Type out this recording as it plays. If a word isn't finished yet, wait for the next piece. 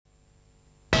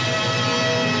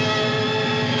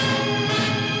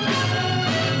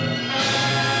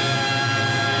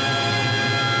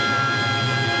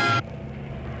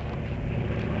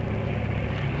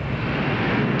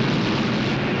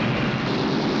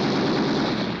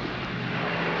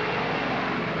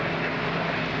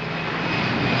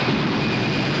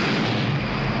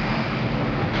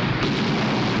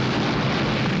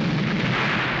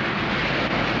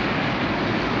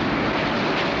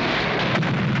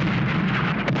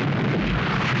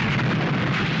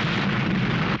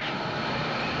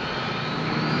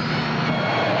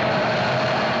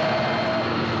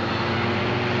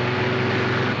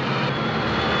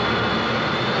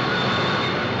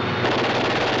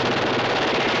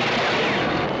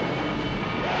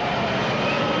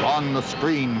on the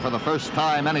screen for the first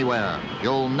time anywhere,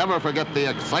 you'll never forget the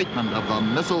excitement of the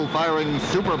missile-firing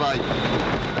superbike.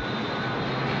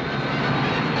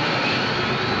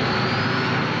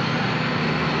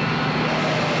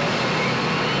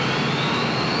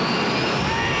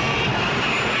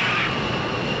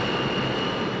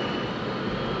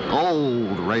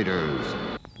 Gold Raiders,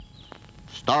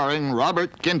 starring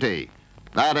Robert Ginty.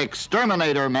 That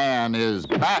exterminator man is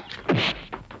back.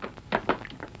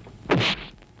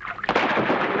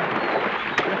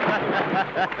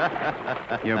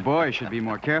 Your boy should be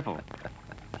more careful.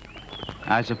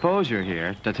 I suppose you're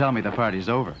here to tell me the party's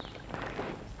over.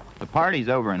 The party's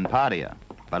over in Pattaya,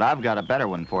 but I've got a better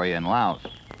one for you in Laos.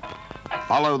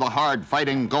 Follow the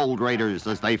hard-fighting Gold Raiders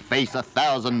as they face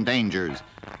 1,000 dangers,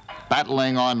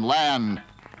 battling on land,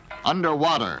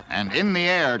 underwater, and in the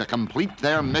air to complete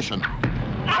their mission.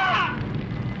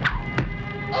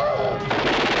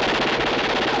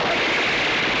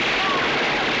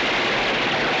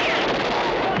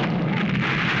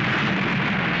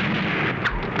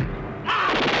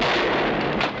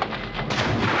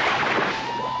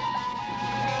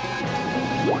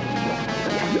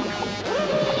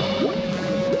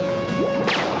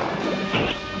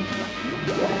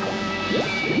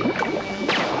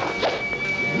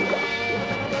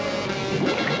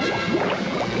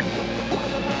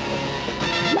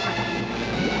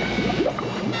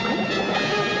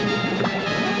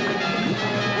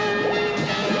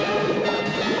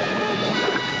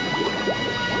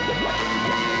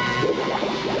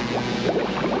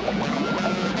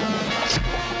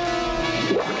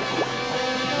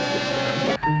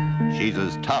 She's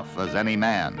as tough as any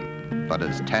man, but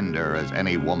as tender as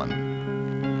any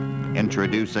woman.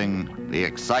 Introducing the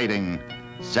exciting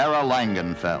Sarah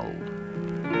Langenfeld.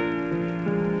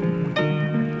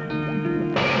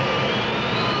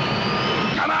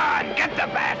 Come on, get the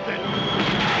bastard!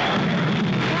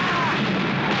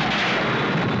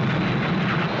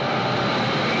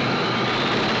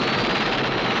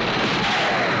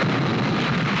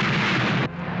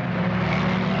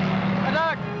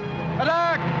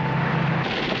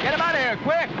 Get him out of here,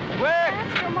 quick, quick!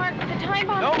 Faster, Mark, with the time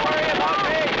bomb. Don't worry about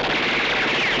me!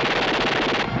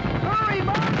 Hurry,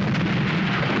 Mark!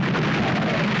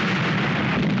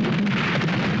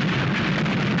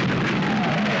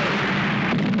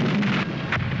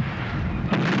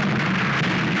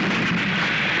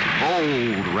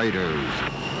 Gold Raiders,